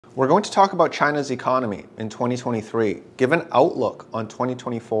We're going to talk about China's economy in 2023, give an outlook on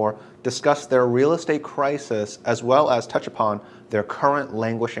 2024, discuss their real estate crisis, as well as touch upon their current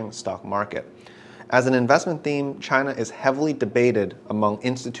languishing stock market. As an investment theme, China is heavily debated among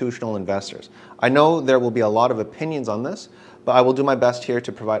institutional investors. I know there will be a lot of opinions on this, but I will do my best here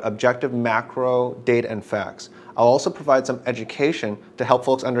to provide objective macro data and facts. I'll also provide some education to help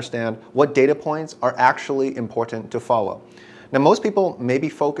folks understand what data points are actually important to follow. Now, most people may be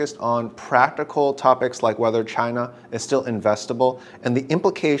focused on practical topics like whether China is still investable and the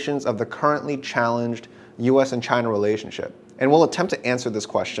implications of the currently challenged US and China relationship. And we'll attempt to answer this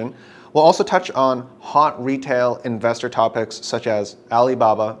question. We'll also touch on hot retail investor topics such as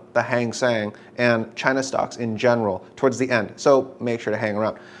Alibaba, the Hang Seng, and China stocks in general towards the end, so make sure to hang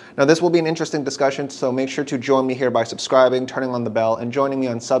around. Now, this will be an interesting discussion, so make sure to join me here by subscribing, turning on the bell, and joining me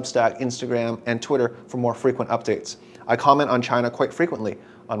on Substack, Instagram, and Twitter for more frequent updates. I comment on China quite frequently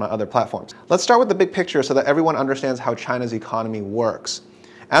on my other platforms. Let's start with the big picture so that everyone understands how China's economy works.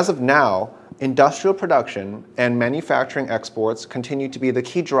 As of now, industrial production and manufacturing exports continue to be the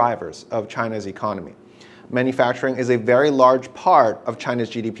key drivers of China's economy. Manufacturing is a very large part of China's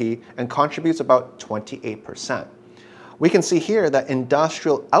GDP and contributes about 28%. We can see here that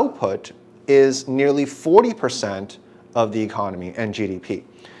industrial output is nearly 40% of the economy and GDP.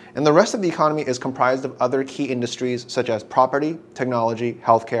 And the rest of the economy is comprised of other key industries such as property, technology,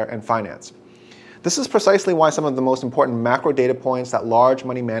 healthcare, and finance. This is precisely why some of the most important macro data points that large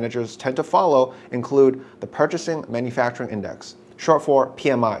money managers tend to follow include the Purchasing Manufacturing Index, short for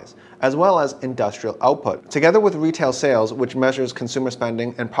PMIs, as well as industrial output. Together with retail sales, which measures consumer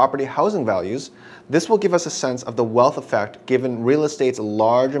spending, and property housing values, this will give us a sense of the wealth effect given real estate's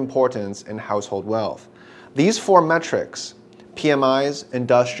large importance in household wealth. These four metrics, PMIs,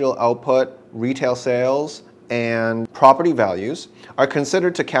 industrial output, retail sales, and property values, are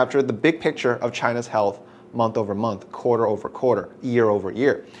considered to capture the big picture of China's health month over month, quarter over quarter, year over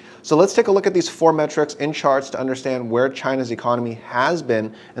year. So let's take a look at these four metrics in charts to understand where China's economy has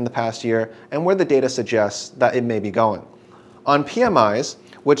been in the past year and where the data suggests that it may be going. On PMIs,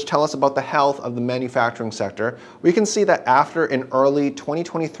 which tell us about the health of the manufacturing sector, we can see that after an early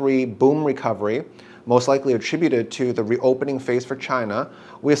 2023 boom recovery, most likely attributed to the reopening phase for China,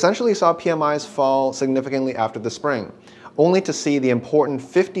 we essentially saw PMIs fall significantly after the spring, only to see the important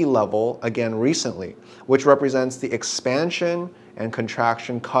 50 level again recently, which represents the expansion and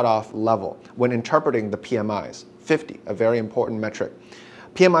contraction cutoff level when interpreting the PMIs. 50, a very important metric.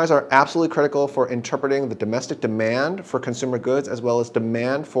 PMIs are absolutely critical for interpreting the domestic demand for consumer goods as well as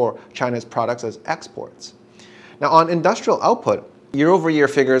demand for China's products as exports. Now, on industrial output, year-over-year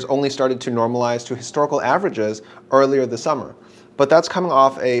figures only started to normalize to historical averages earlier this summer, but that's coming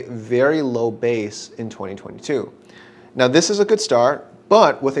off a very low base in 2022. Now, this is a good start,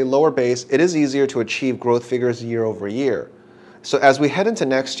 but with a lower base, it is easier to achieve growth figures year over year. So as we head into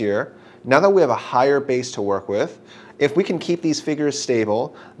next year, now that we have a higher base to work with, if we can keep these figures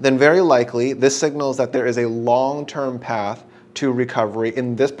stable, then very likely this signals that there is a long-term path to recovery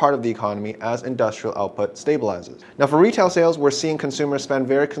in this part of the economy as industrial output stabilizes. Now, for retail sales, we're seeing consumers spend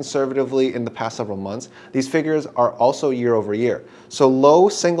very conservatively in the past several months. These figures are also year over year. So low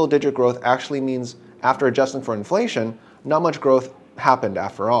single-digit growth actually means, after adjusting for inflation, not much growth happened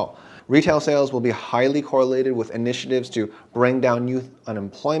after all. Retail sales will be highly correlated with initiatives to bring down youth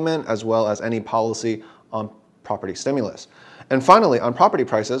unemployment as well as any policy on property stimulus. And finally, on property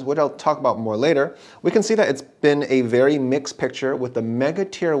prices, which I'll talk about more later, we can see that it's been a very mixed picture with the mega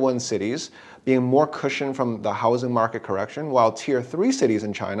Tier 1 cities being more cushioned from the housing market correction, while Tier 3 cities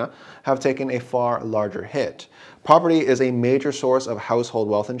in China have taken a far larger hit. Property is a major source of household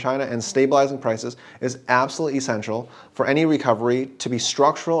wealth in China, and stabilizing prices is absolutely essential for any recovery to be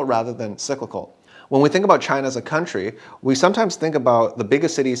structural rather than cyclical. When we think about China as a country, we sometimes think about the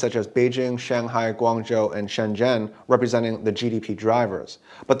biggest cities such as Beijing, Shanghai, Guangzhou, and Shenzhen representing the GDP drivers.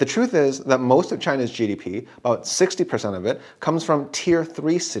 But the truth is that most of China's GDP, about 60% of it, comes from Tier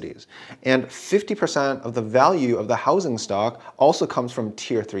 3 cities. And 50% of the value of the housing stock also comes from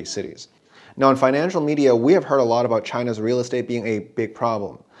Tier 3 cities. Now, in financial media, we have heard a lot about China's real estate being a big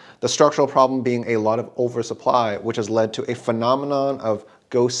problem. The structural problem being a lot of oversupply, which has led to a phenomenon of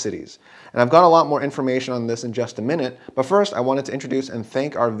ghost cities. And I've got a lot more information on this in just a minute, but first I wanted to introduce and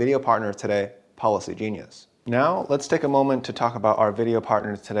thank our video partner today, Policy Genius. Now, let's take a moment to talk about our video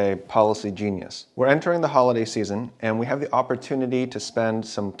partner today, Policy Genius. We're entering the holiday season, and we have the opportunity to spend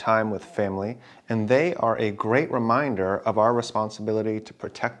some time with family, and they are a great reminder of our responsibility to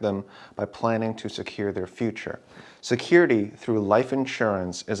protect them by planning to secure their future. Security through life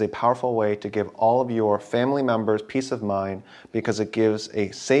insurance is a powerful way to give all of your family members peace of mind because it gives a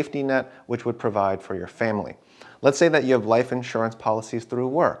safety net which would provide for your family. Let's say that you have life insurance policies through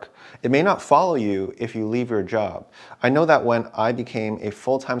work. It may not follow you if you leave your job. I know that when I became a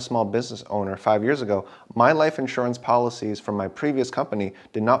full-time small business owner 5 years ago, my life insurance policies from my previous company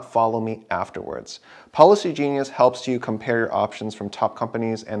did not follow me afterwards. Policy Genius helps you compare your options from top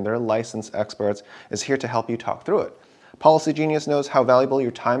companies, and their licensed experts is here to help you talk through it. Policy Genius knows how valuable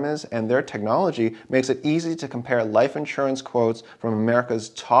your time is, and their technology makes it easy to compare life insurance quotes from America's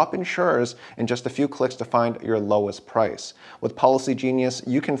top insurers in just a few clicks to find your lowest price. With Policy Genius,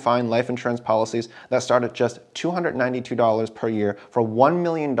 you can find life insurance policies that start at just $292 per year for $1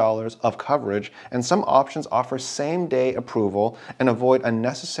 million of coverage, and some options offer same-day approval and avoid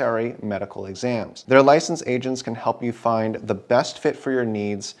unnecessary medical exams. Their licensed agents can help you find the best fit for your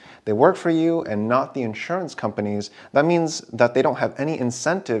needs. They work for you and not the insurance companies. That means that they don't have any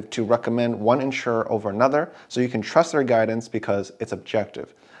incentive to recommend one insurer over another, so you can trust their guidance because it's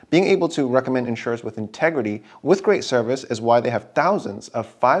objective. Being able to recommend insurers with integrity, with great service, is why they have thousands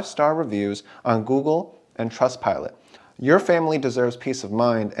of 5-star reviews on Google and Trustpilot. Your family deserves peace of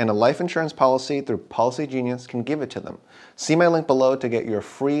mind, and a life insurance policy through Policy Genius can give it to them. See my link below to get your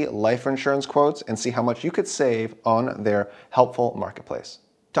free life insurance quotes and see how much you could save on their helpful marketplace.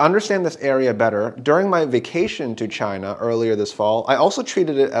 To understand this area better, during my vacation to China earlier this fall, I also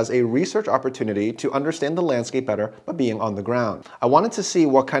treated it as a research opportunity to understand the landscape better by being on the ground. I wanted to see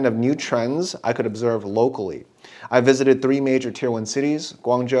what kind of new trends I could observe locally. I visited 3 major Tier 1 cities,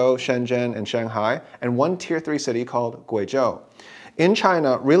 Guangzhou, Shenzhen, and Shanghai, and 1 Tier 3 city called Guizhou. In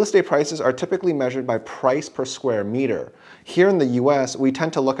China, real estate prices are typically measured by price per square meter. Here in the US, we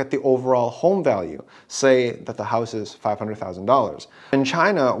tend to look at the overall home value, say that the house is $500,000. In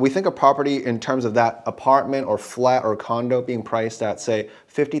China, we think of property in terms of that apartment or flat or condo being priced at, say,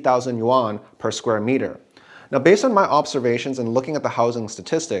 50,000 yuan per square meter. Now, based on my observations and looking at the housing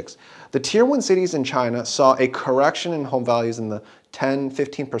statistics, the Tier 1 cities in China saw a correction in home values in the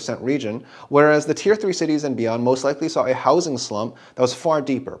 10–15% region, whereas the Tier 3 cities and beyond most likely saw a housing slump that was far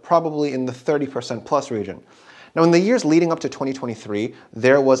deeper, probably in the 30% plus region. Now, in the years leading up to 2023,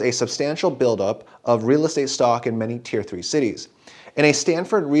 there was a substantial buildup of real estate stock in many Tier 3 cities. In a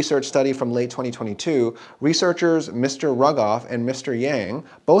Stanford research study from late 2022, researchers Mr. Rugoff and Mr. Yang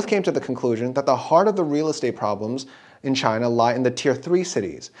both came to the conclusion that the heart of the real estate problems in China lie in the Tier 3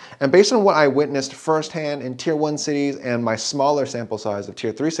 cities. And based on what I witnessed firsthand in Tier 1 cities and my smaller sample size of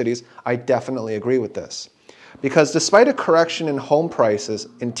Tier 3 cities, I definitely agree with this. Because despite a correction in home prices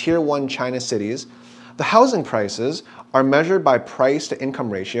in Tier 1 China cities, the housing prices are measured by price to income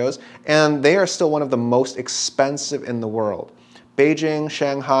ratios, and they are still one of the most expensive in the world. Beijing,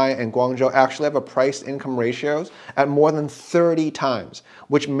 Shanghai, and Guangzhou actually have a price-to-income ratios at more than 30 times,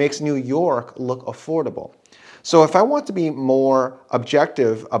 which makes New York look affordable. So if I want to be more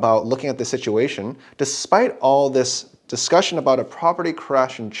objective about looking at the situation, despite all this discussion about a property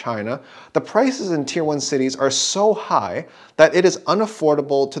crash in China, the prices in Tier 1 cities are so high that it is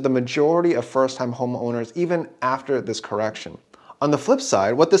unaffordable to the majority of first-time homeowners even after this correction. On the flip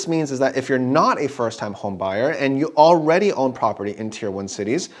side, what this means is that if you're not a first-time home buyer and you already own property in Tier 1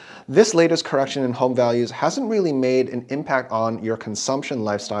 cities, this latest correction in home values hasn't really made an impact on your consumption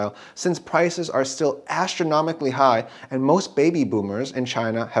lifestyle since prices are still astronomically high and most baby boomers in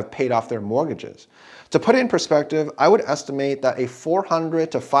China have paid off their mortgages. To put it in perspective, I would estimate that a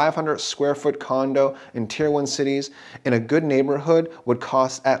 400 to 500 square foot condo in Tier 1 cities in a good neighborhood would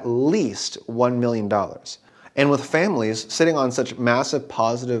cost at least $1 million. And with families sitting on such massive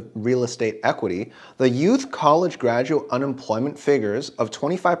positive real estate equity, the youth college graduate unemployment figures of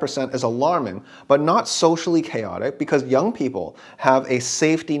 25% is alarming, but not socially chaotic because young people have a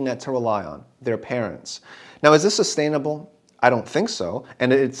safety net to rely on, their parents. Now, is this sustainable? I don't think so,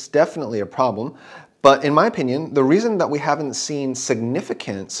 and it's definitely a problem. But in my opinion, the reason that we haven't seen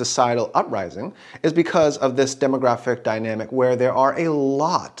significant societal uprising is because of this demographic dynamic where there are a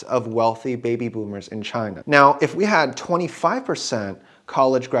lot of wealthy baby boomers in China. Now, if we had 25%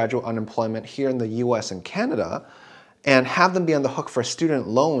 college graduate unemployment here in the US and Canada, and have them be on the hook for student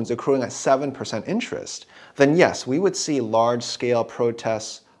loans accruing at 7% interest, then yes, we would see large-scale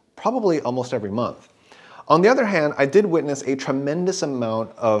protests probably almost every month. On the other hand, I did witness a tremendous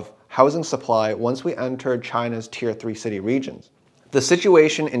amount of housing supply once we entered China's Tier 3 city regions. The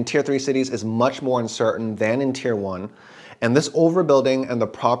situation in Tier 3 cities is much more uncertain than in Tier 1, and this overbuilding and the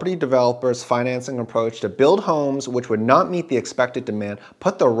property developers' financing approach to build homes which would not meet the expected demand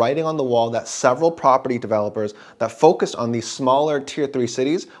put the writing on the wall that several property developers that focused on these smaller Tier 3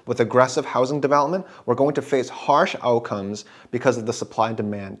 cities with aggressive housing development were going to face harsh outcomes because of the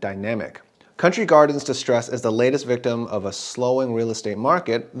supply-demand dynamic. Country Garden's distress is the latest victim of a slowing real estate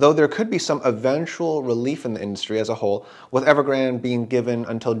market, though there could be some eventual relief in the industry as a whole, with Evergrande being given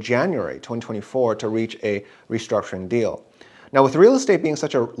until January 2024 to reach a restructuring deal. Now, with real estate being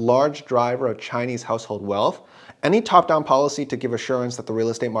such a large driver of Chinese household wealth, any top-down policy to give assurance that the real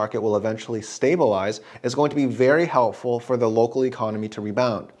estate market will eventually stabilize is going to be very helpful for the local economy to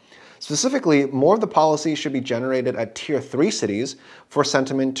rebound. Specifically, more of the policy should be generated at Tier 3 cities for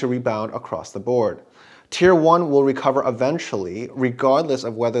sentiment to rebound across the board. Tier 1 will recover eventually, regardless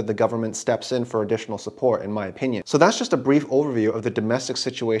of whether the government steps in for additional support, in my opinion. So that's just a brief overview of the domestic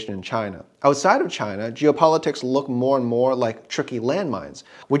situation in China. Outside of China, geopolitics look more and more like tricky landmines.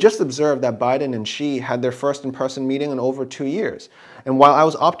 We just observed that Biden and Xi had their first in-person meeting in over 2 years. And while I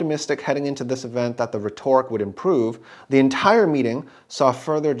was optimistic heading into this event that the rhetoric would improve, the entire meeting saw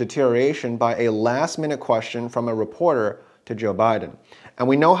further deterioration by a last-minute question from a reporter to Joe Biden. And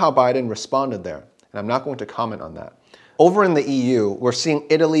we know how Biden responded there, and I'm not going to comment on that. Over in the EU, we're seeing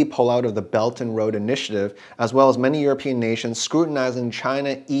Italy pull out of the Belt and Road Initiative, as well as many European nations scrutinizing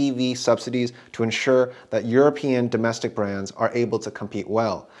China EV subsidies to ensure that European domestic brands are able to compete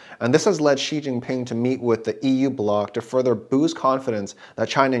well. And this has led Xi Jinping to meet with the EU bloc to further boost confidence that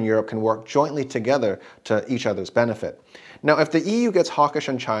China and Europe can work jointly together to each other's benefit. Now, if the EU gets hawkish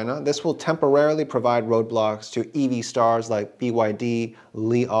on China, this will temporarily provide roadblocks to EV stars like BYD,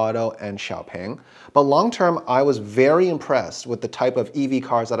 Li Auto, and Xiaopeng. But long-term, I was very impressed with the type of EV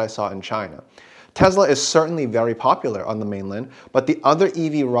cars that I saw in China. Tesla is certainly very popular on the mainland, but the other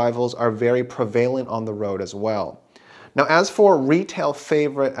EV rivals are very prevalent on the road as well. Now, as for retail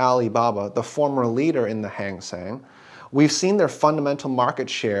favorite Alibaba, the former leader in the Hang Seng, we've seen their fundamental market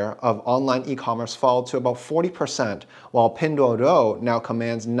share of online e-commerce fall to about 40%, while Pinduoduo now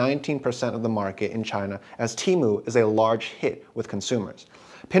commands 19% of the market in China, as Temu is a large hit with consumers.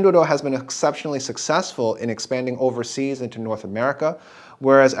 Pinduoduo has been exceptionally successful in expanding overseas into North America,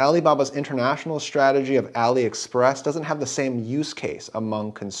 whereas Alibaba's international strategy of AliExpress doesn't have the same use case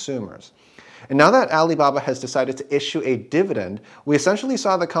among consumers. And now that Alibaba has decided to issue a dividend, we essentially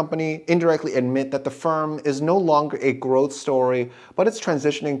saw the company indirectly admit that the firm is no longer a growth story, but it's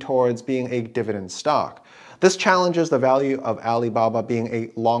transitioning towards being a dividend stock. This challenges the value of Alibaba being a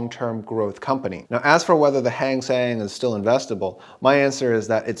long-term growth company. Now, as for whether the Hang Seng is still investable, my answer is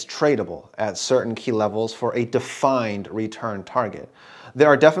that it's tradable at certain key levels for a defined return target. There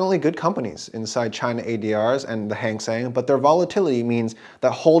are definitely good companies inside China ADRs and the Hang Seng, but their volatility means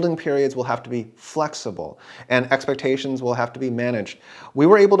that holding periods will have to be flexible and expectations will have to be managed. We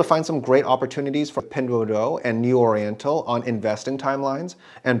were able to find some great opportunities for Pinduoduo and New Oriental on investing timelines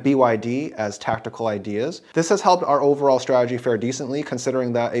and BYD as tactical ideas. This has helped our overall strategy fare decently,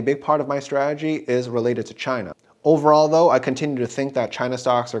 considering that a big part of my strategy is related to China. Overall, though, I continue to think that China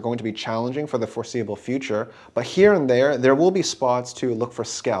stocks are going to be challenging for the foreseeable future, but here and there will be spots to look for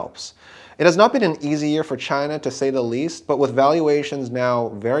scalps. It has not been an easy year for China, to say the least, but with valuations now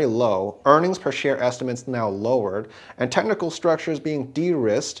very low, earnings per share estimates now lowered, and technical structures being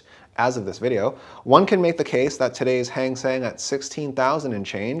de-risked, as of this video, one can make the case that today's Hang Seng at 16,000 and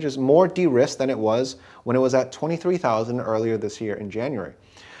change is more de-risked than it was when it was at 23,000 earlier this year in January.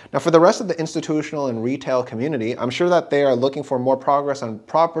 Now, for the rest of the institutional and retail community, I'm sure that they are looking for more progress on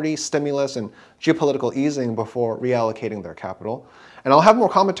property, stimulus, and geopolitical easing before reallocating their capital. And I'll have more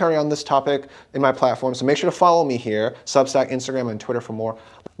commentary on this topic in my platform, so make sure to follow me here, Substack, Instagram, and Twitter for more.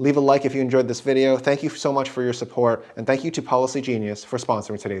 Leave a like if you enjoyed this video. Thank you so much for your support, and thank you to Policy Genius for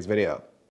sponsoring today's video.